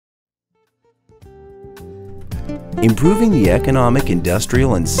Improving the economic,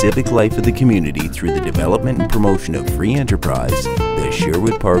 industrial, and civic life of the community through the development and promotion of free enterprise, the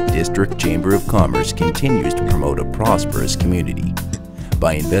Sherwood Park District Chamber of Commerce continues to promote a prosperous community.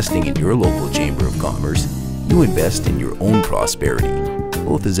 By investing in your local Chamber of Commerce, you invest in your own prosperity,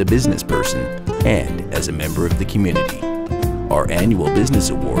 both as a business person and as a member of the community. Our annual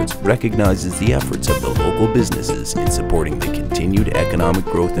Business Awards recognizes the efforts of the local businesses in supporting the continued economic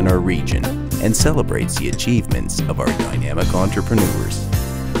growth in our region and celebrates the achievements of our dynamic entrepreneurs.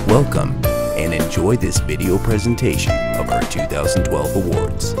 Welcome and enjoy this video presentation of our 2012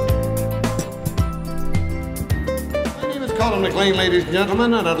 awards. My name is Colin McLean, ladies and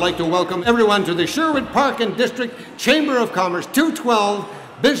gentlemen, and I'd like to welcome everyone to the Sherwood Park and District Chamber of Commerce 2012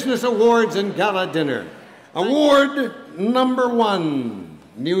 Business Awards and Gala Dinner. Award number 1,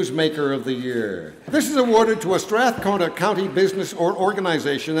 Newsmaker of the Year. This is awarded to a Strathcona County business or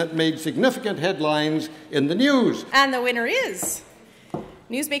organization that made significant headlines in the news. And the winner is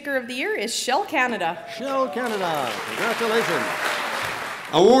Newsmaker of the Year is Shell Canada. Shell Canada, congratulations.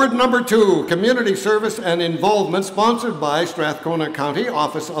 Award number 2, Community Service and Involvement, sponsored by Strathcona County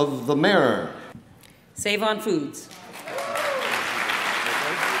Office of the Mayor. Save on Foods.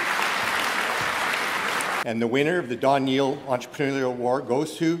 And the winner of the Don Neal Entrepreneurial Award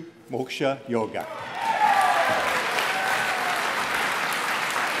goes to Moksha Yoga.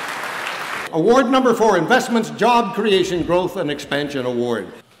 Award number 4, Investments, Job Creation, Growth and Expansion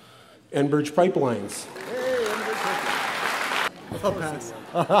Award. Enbridge Pipelines. Hey, Enbridge. I'll pass.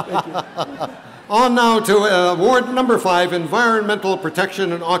 Thank you. On now to award number 5, Environmental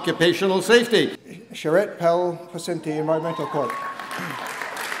Protection and Occupational Safety. Charette Pell Pacente Environmental Corp.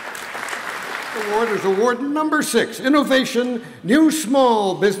 Award is award number 6, Innovation, New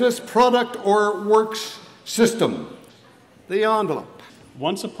Small Business Product or Works System. The envelope.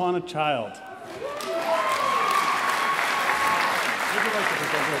 Once Upon a Child.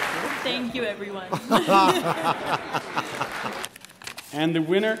 Thank you, everyone. And the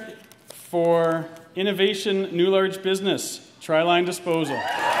winner for Innovation New Large Business, Tri-Line Disposal.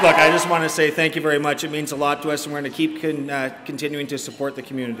 Look, I just want to say thank you very much. It means a lot to us, and we're going to keep continuing to support the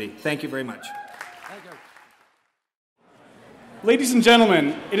community. Thank you very much. Thank you. Ladies and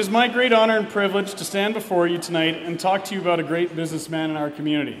gentlemen, it is my great honor and privilege to stand before you tonight and talk to you about a great businessman in our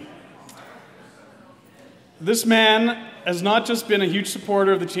community. This man has not just been a huge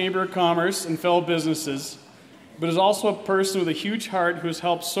supporter of the Chamber of Commerce and fellow businesses, but is also a person with a huge heart who has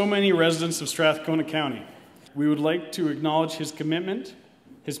helped so many residents of Strathcona County. We would like to acknowledge his commitment,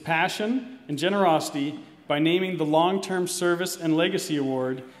 his passion, and generosity by naming the Long-Term Service and Legacy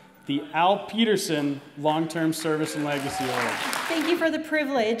Award the Al Peterson Long-Term Service and Legacy Award. Thank you for the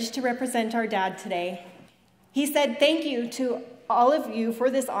privilege to represent our dad today. He said thank you to all of you for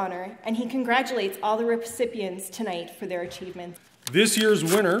this honor, and he congratulates all the recipients tonight for their achievements. This year's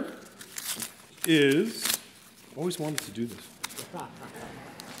winner is, always wanted to do this.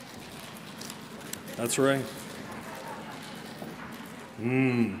 That's right.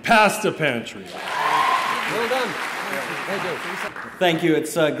 Pasta Pantry. Well done. Thank you. Thank you.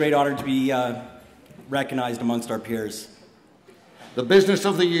 It's a great honor to be recognized amongst our peers. The Business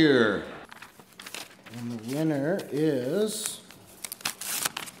of the Year. And the winner is...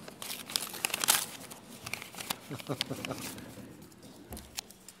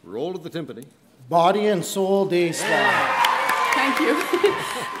 Roll of the timpani. Body and Soul Day Spa. Thank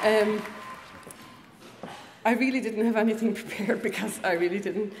you. I really didn't have anything prepared because I really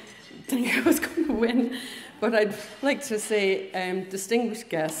didn't think I was going to win. But I'd like to say, distinguished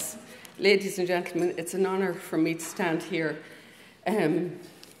guests, ladies and gentlemen, it's an honour for me to stand here and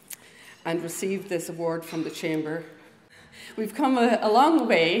receive this award from the Chamber. We've come a long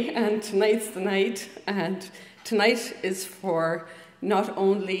way, and tonight's the night, and tonight is for not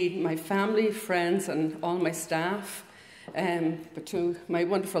only my family, friends, and all my staff, but to my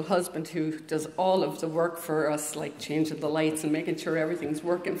wonderful husband who does all of the work for us, like changing the lights and making sure everything's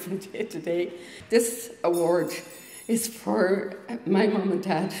working from day to day. This award is for my mum and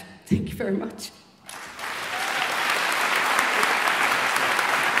dad. Thank you very much.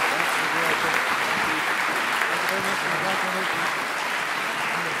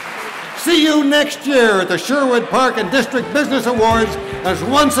 See you next year at the Sherwood Park and District Business Awards as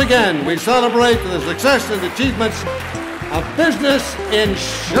once again we celebrate the success and achievements of business in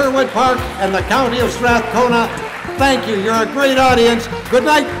Sherwood Park and the County of Strathcona. Thank you. You're a great audience. Good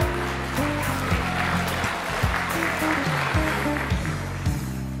night.